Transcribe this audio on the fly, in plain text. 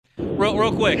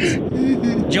Real quick.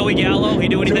 Joey Gallo, he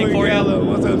do anything for Gallo. you?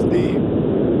 What's up, Steve?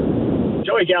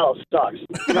 Joey Gallo sucks.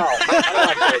 No,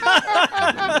 I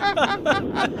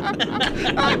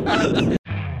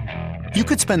You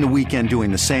could spend the weekend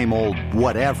doing the same old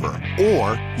whatever,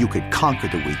 or you could conquer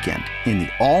the weekend in the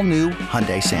all-new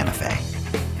Hyundai Santa Fe.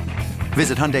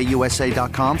 Visit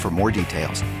HyundaiUSA.com for more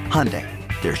details. Hyundai,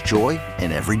 there's joy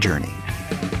in every journey.